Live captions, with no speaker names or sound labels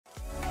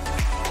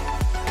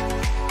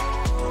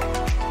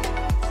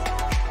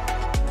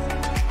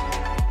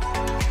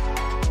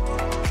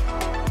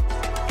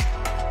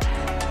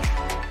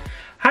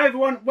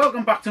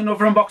welcome back to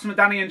another unboxing with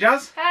Danny and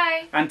Jazz.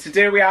 Hi. And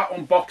today we are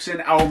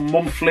unboxing our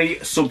monthly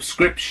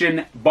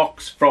subscription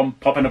box from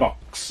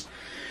popinabox.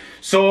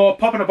 So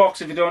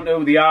popinabox, if you don't know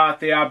who they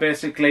are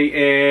basically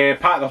a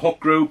part of the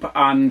Hook group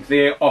and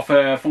they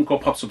offer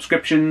Funko Pop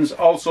subscriptions.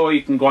 Also,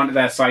 you can go onto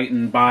their site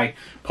and buy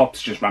pops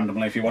just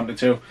randomly if you wanted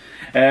to.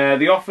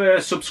 They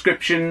offer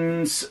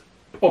subscriptions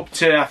up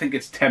to, I think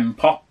it's 10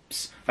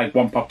 pops, like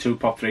 1 pop, 2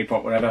 pop, 3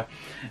 pop, whatever.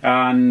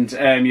 And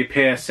you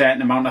pay a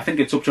certain amount. I think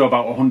it's up to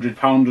about £100,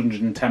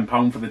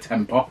 £110 for the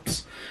 10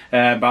 pops.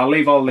 But I'll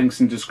leave all the links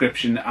in the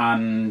description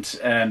and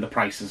the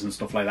prices and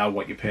stuff like that,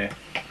 what you pay.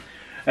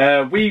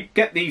 We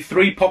get the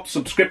 3 pop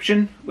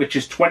subscription, which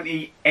is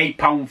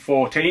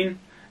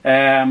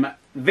 £28.14.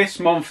 This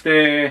month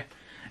they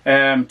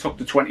took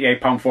the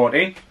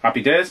 £28.14.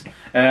 Happy days.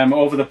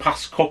 Over the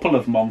past couple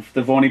of months,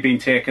 they've only been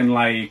taking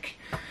like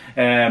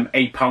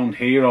 £8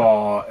 here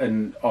or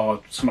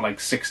something like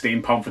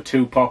 £16 for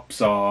 2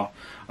 pops or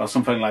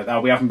something like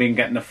that. We haven't been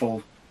getting a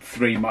full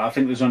 3 months. I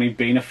think there's only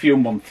been a few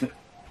months,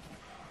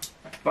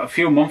 but a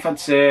few months I'd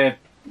say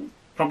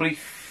probably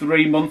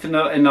 3 months in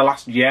the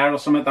last year or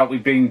something that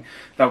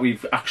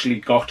we've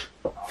actually got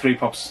 3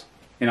 pops,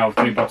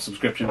 3 pop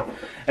subscription.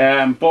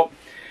 But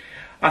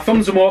I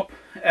thumbs them up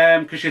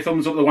because you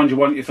thumbs up the ones you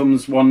want, you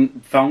thumbs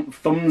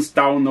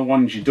down the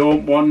ones you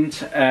don't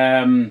want.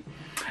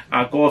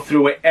 I go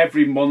through it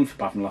every month,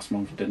 apart from last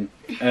month, didn't.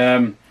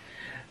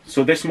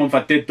 So this month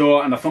I did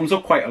though, and I thumbs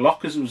up quite a lot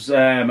because it was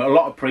a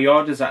lot of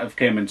pre-orders that have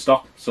came in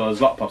stock. So there's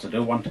a lot of pops I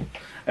do want.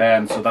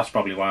 So that's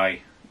probably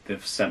why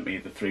they've sent me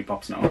the 3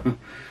 pops now.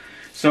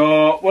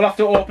 So we'll have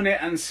to open it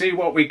and see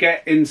what we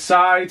get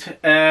inside.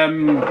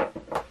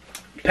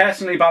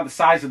 Personally, by the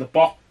size of the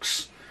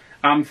box,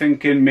 I'm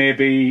thinking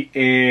maybe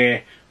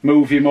a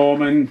movie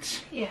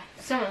moment. Yeah,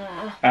 something like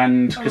that.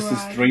 And because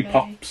there's 3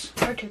 pops.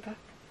 Or 2 pop.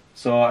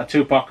 So a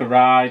 2-pack a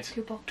ride,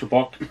 a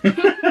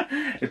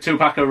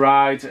 2-pack a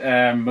ride,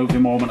 movie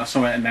moment or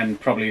something, and then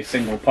probably a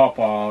single pop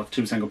or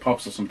 2 single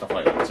pops or something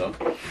like that. So,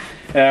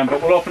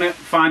 but we'll open it,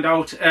 find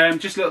out.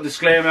 Just a little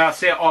disclaimer: I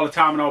say it all the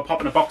time in our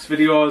Pop in a Box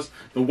videos.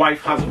 The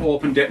wife has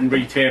opened it and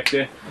retaped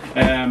it,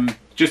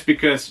 just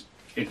because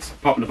it's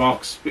Pop in a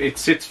Box. It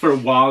sits for a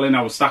while in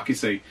our stack, you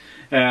see,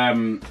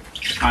 and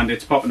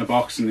it's Pop in a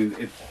Box,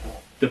 and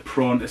they're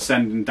prone to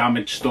sending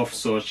damaged stuff,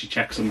 so she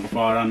checks them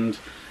beforehand.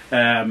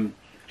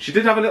 She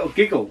did have a little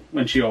giggle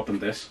when she opened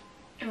this,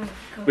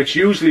 which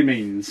usually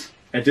means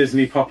a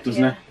Disney pop,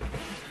 doesn't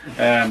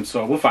it?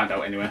 So we'll find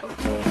out anyway.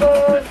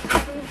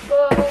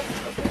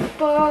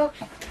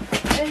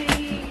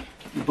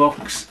 The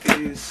box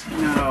is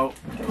now...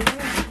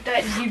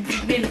 You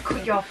just nearly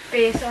cut your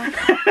face off.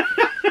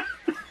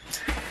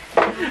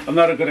 I'm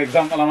not a good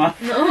example, am I?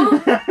 No.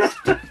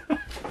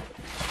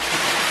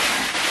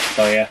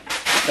 So yeah,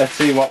 let's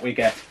see what we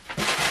get.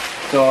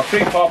 So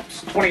 3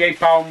 pops,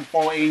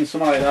 £28.14,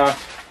 something like that.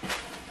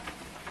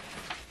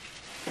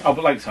 I'll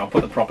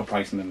put the proper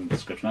pricing in the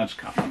description. I just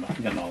can't remember.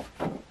 I'm getting old.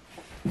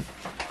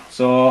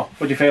 So, what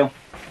do you feel?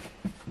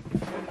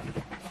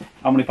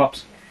 How many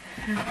pops?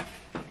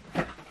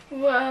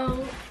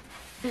 Well,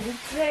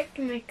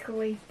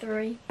 technically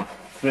 3.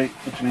 3?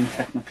 What do you mean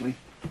technically?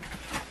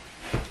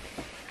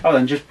 Oh,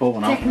 then just pull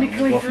one out.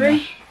 Technically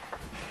 3.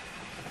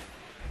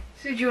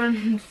 So do you want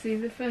to see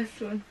the first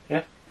one?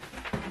 Yeah.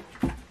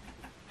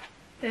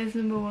 There's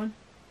number 1.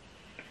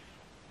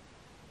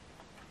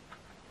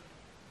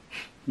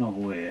 No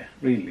way,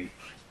 really?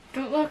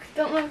 Don't look,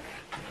 don't look.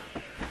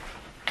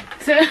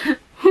 So,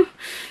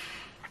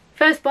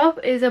 first pop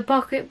is a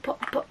pocket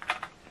pop.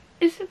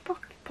 Is it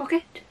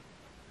pocket?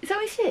 Is that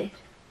what you said?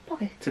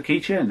 Pocket. It's a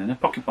keychain and a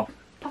pocket pop.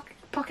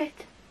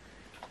 Pocket.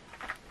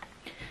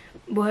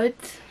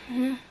 Words.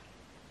 Yeah.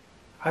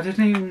 I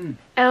didn't even...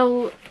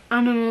 L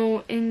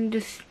animal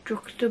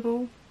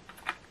indestructible.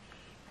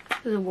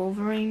 The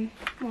Wolverine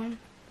one.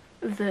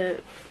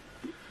 The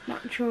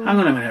natural. Hang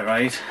on a minute,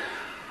 right?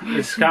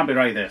 This can't be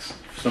right, this,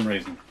 for some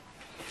reason.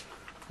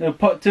 I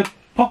can't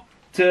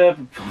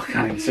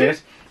even say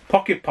it.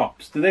 Pocket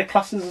pops, do they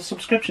class as a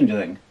subscription, do you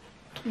think?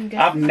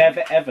 I've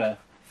never ever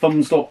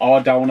thumbs up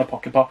or down a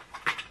pocket pop.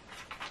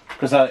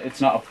 Because it's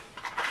not a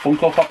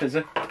Funko Pop, is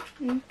it?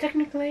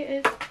 Technically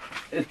it is.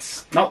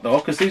 It's not though,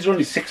 because these are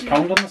only £6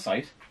 on the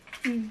site.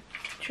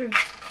 True.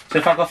 So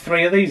if I got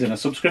 3 of these in a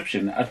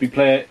subscription, I'd be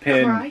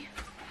paying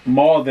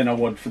more than I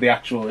would for the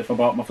actual, if I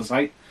bought them off the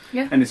site.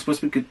 Yeah. And it's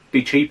supposed to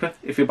be cheaper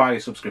if you buy a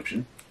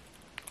subscription.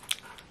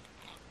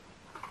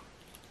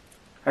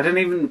 I don't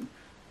even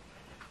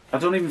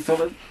thought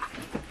it.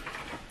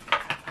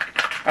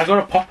 I got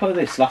a pop of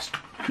this was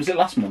it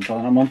last month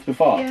or a month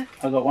before? Yeah.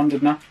 I got one,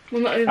 didn't I?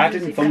 Well, I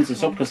didn't thumbs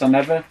this up because I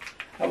never.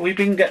 We've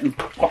been getting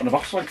Pop in a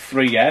Box for like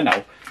 3 years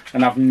now,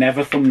 and I've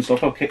never thumbs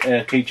up a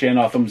keychain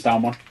or thumbs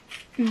down one.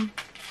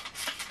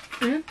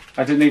 I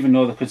didn't even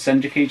know they could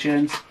send you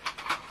keychains.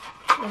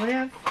 Oh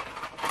yeah.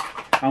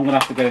 I'm gonna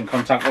have to get in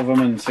contact with them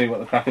and see what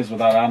the crack is with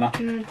that, Anna.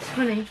 It's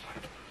funny.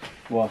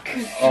 What?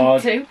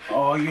 2.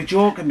 Oh, you're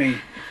joking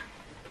me.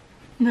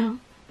 No.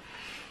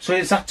 So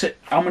is that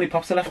how many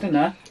pops are left in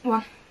there?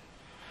 1.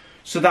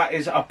 So that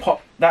is a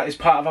pop. That is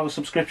part of our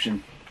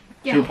subscription.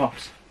 Yeah. 2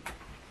 pops.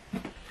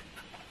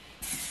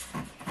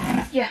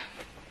 Yeah.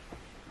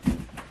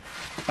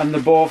 And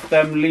they're both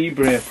them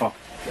Libre pop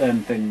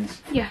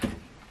things. Yeah.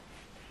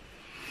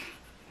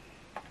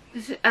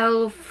 This is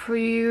El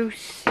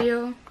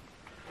Frucio.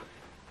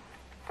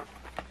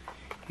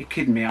 You're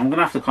kidding me? I'm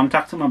gonna have to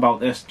contact them about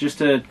this just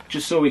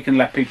so we can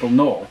let people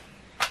know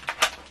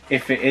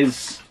if it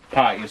is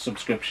part of your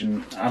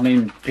subscription. I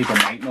mean, people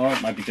might know.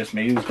 It might be just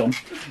me who's dumb,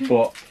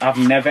 but I've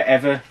never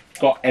ever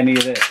got any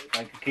of it,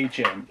 like a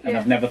keychain, and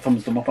I've never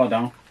thumbs them up or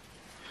down.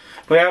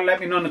 But yeah, let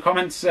me know in the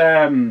comments.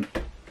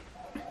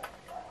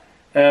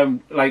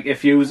 Like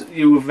if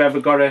you've ever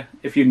got a,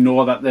 if you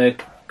know that the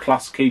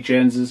class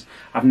keychains is.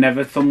 I've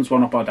never thumbs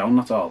one up or down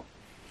at all,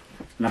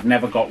 and I've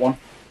never got one.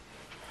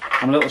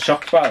 I'm a little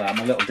shocked by that. I'm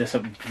a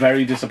little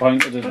very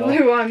disappointed as well.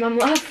 Probably why Mum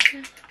laughed.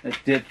 It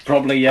did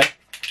probably, yeah.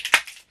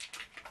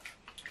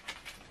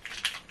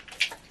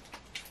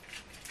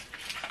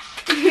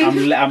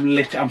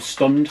 I'm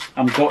stunned.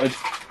 I'm gutted.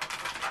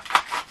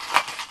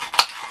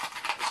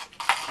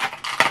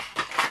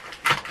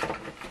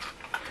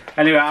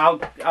 Anyway, I'll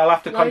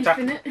have to contact.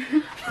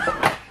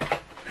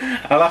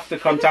 I'll have to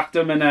contact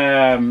them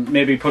and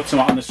maybe put some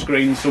on the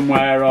screen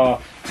somewhere, or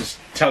just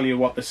tell you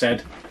what they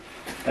said.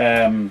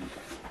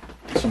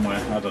 Somewhere,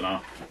 I don't know,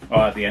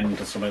 or at the end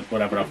or something,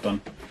 whatever I've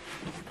done.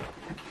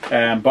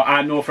 But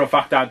I know for a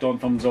fact I don't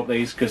thumbs up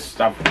these because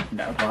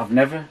I've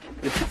never.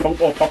 It's a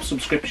Funko Pop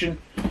subscription.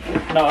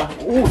 No,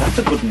 oh, that's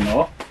a good one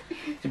though.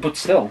 But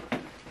still,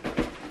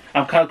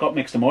 I've kind of got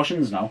mixed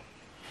emotions now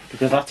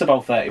because that's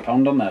about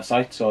 £30 on their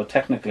site. So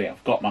technically,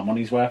 I've got my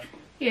money's worth.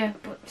 Yeah,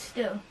 but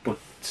still. But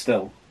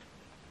still.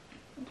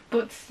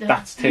 But still.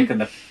 That's taking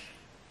the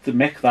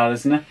mick, that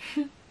isn't it?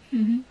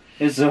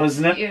 Is so,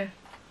 isn't it? Yeah.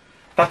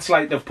 That's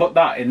like they've put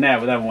that in there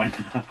with everyone.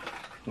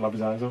 He'll have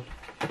his eyes up.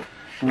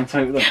 I'm gonna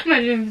tell you that.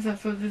 Imagine if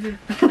that's what this is.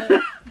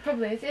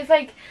 Probably is. It's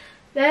like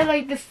they're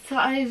like the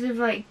size of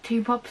like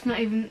 2 pops, not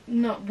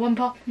 1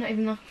 pop, not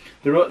even that.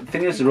 The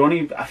thing is, they're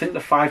only, I think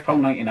they're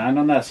 £5.99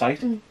 on their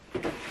site. Well,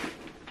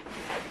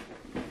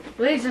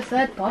 here's the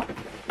 3rd pop.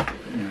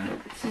 Yeah.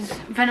 This is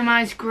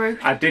Venomized Groot.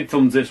 I did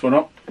thumbs this one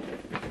up.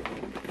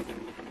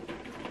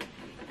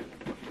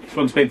 This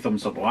one's been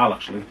thumbs up a while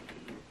actually.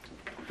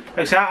 Like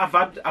I say,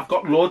 I've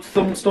got loads of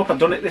thumbs up. I've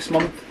done it this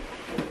month.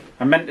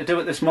 I meant to do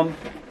it this month.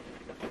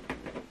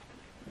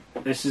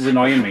 This is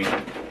annoying me.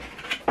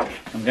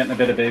 I'm getting a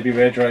bit of baby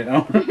rage right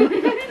now.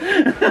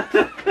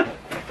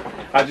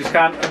 I just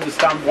can't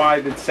understand why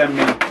they'd send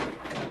me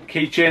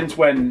keychains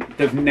when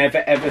they've never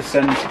ever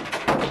sent,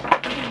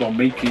 well,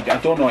 me keychain. I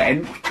don't know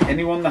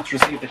anyone that's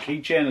received a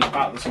keychain as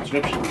part of the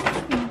subscription.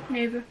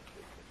 Neither.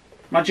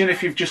 Imagine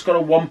if you've just got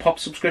a 1 pop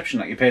subscription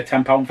that you pay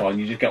 £10 for and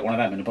you just get one of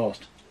them in the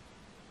post.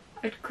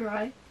 I'd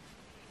cry.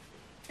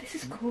 This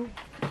is cool.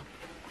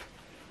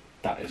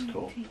 That is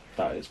cool.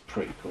 That is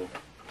pretty cool.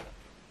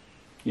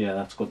 Yeah,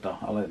 that's good though.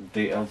 I like the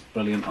details.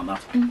 Brilliant on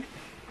that.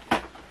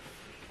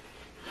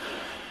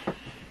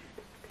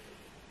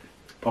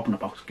 Pop in a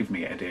box, give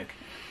me a headache.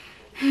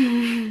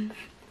 You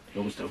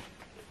always do.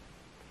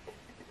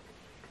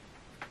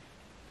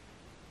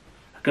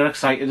 I got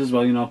excited as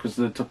well, you know, because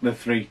they took the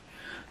three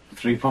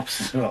pops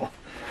as well.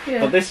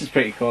 Yeah. But this is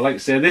pretty cool. Like I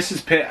say, this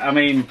is I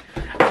mean,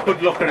 I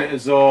could look at it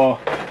as though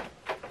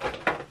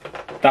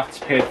that's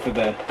paid for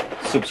the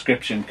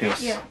subscription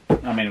because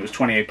I mean it was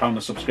 £28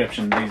 a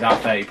subscription. These are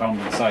 £30 on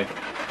the site,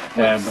 but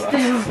that's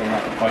still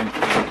not the point.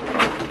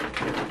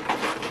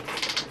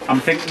 I'm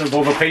thinking of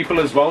other people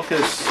as well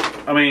because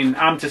I mean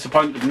I'm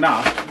disappointed in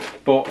that,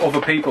 but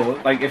other people,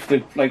 like if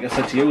they, like I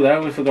said to you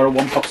there, if they got a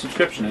 1 pop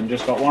subscription and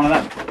just got one of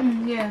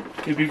them, yeah,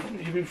 you'd be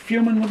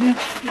fuming, wouldn't you?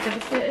 You're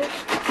devastated.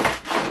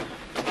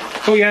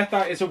 So yeah,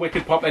 that is a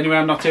wicked pop. Anyway,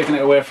 I'm not taking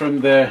it away from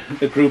the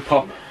group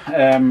pop.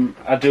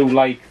 I do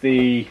like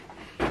the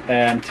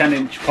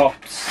 10-inch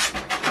pops.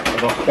 I've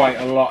got quite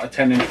a lot of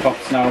 10-inch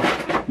pops now.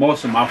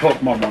 Most of my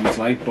Pokemon ones,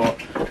 like, but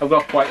I've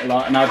got quite a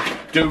lot, and I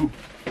do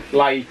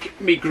like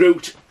me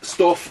Groot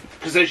stuff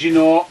because, as you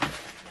know,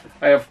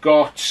 I have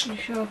got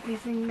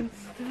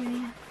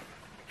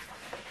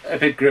a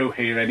big Groot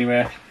here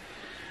anyway.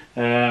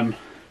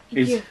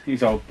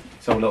 He's our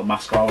little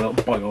mascot, our little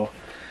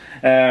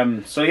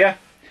boyo. So yeah.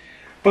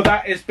 But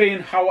that has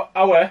been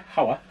our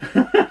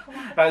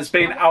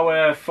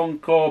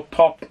Funko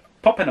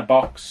Pop in a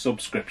Box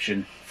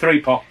subscription. 3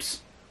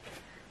 pops,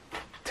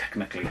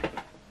 technically.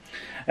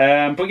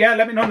 But yeah,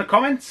 let me know in the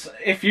comments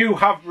if you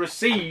have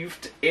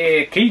received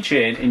a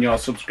keychain in your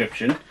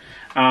subscription,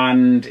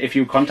 and if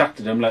you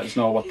contacted them, let us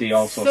know what they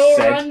also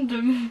said.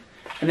 Random.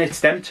 And it's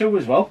them too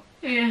as well.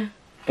 Yeah.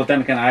 But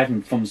then again, I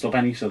haven't thumbs up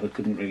any, so they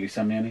couldn't really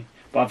send me any.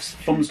 But I've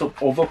thumbs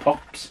up other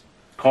pops,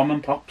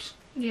 common pops.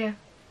 Yeah.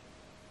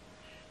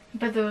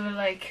 But they were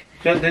like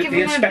the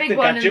Inspector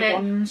Gadget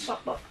ones.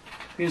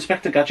 The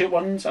Inspector Gadget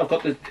ones. I've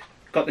got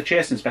the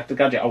Chase Inspector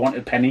Gadget. I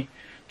wanted Penny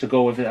to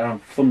go with it. I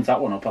thumbed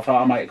that one up. I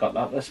thought I might have got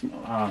that.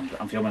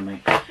 I'm filming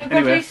me.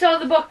 Anyway, we saw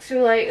the box. We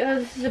were like, oh,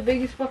 this is the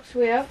biggest box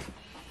we have.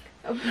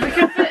 We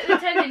can fit the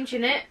 10-inch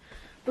in it,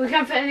 But we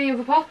can't fit any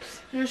other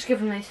pops. I'm just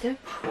giving these two.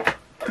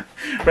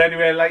 But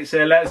anyway, like I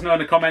say, let us know in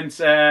the comments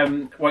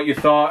what you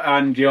thought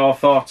and your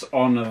thoughts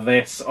on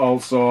this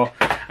also.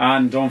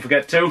 And don't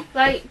forget to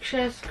like,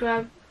 share,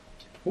 subscribe.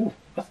 Ooh,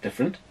 that's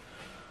different.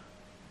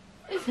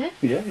 Is it?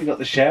 Yeah, you got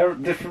the share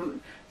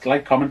different. It's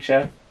like, comment,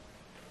 share.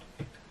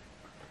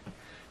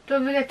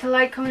 Don't forget to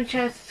like, comment,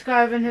 share,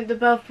 subscribe and hit the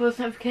bell for post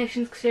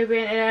notifications because you'll be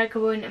in a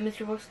giveaway and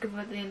Mr. Box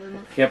giveaway at the end of the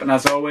month. Yep, and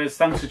as always,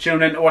 thanks for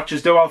tuning in to Watch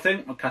Us Do Our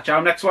Thing. We'll catch you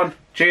on next one.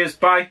 Cheers,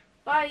 bye.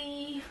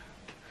 Bye.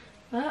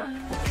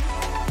 Bye.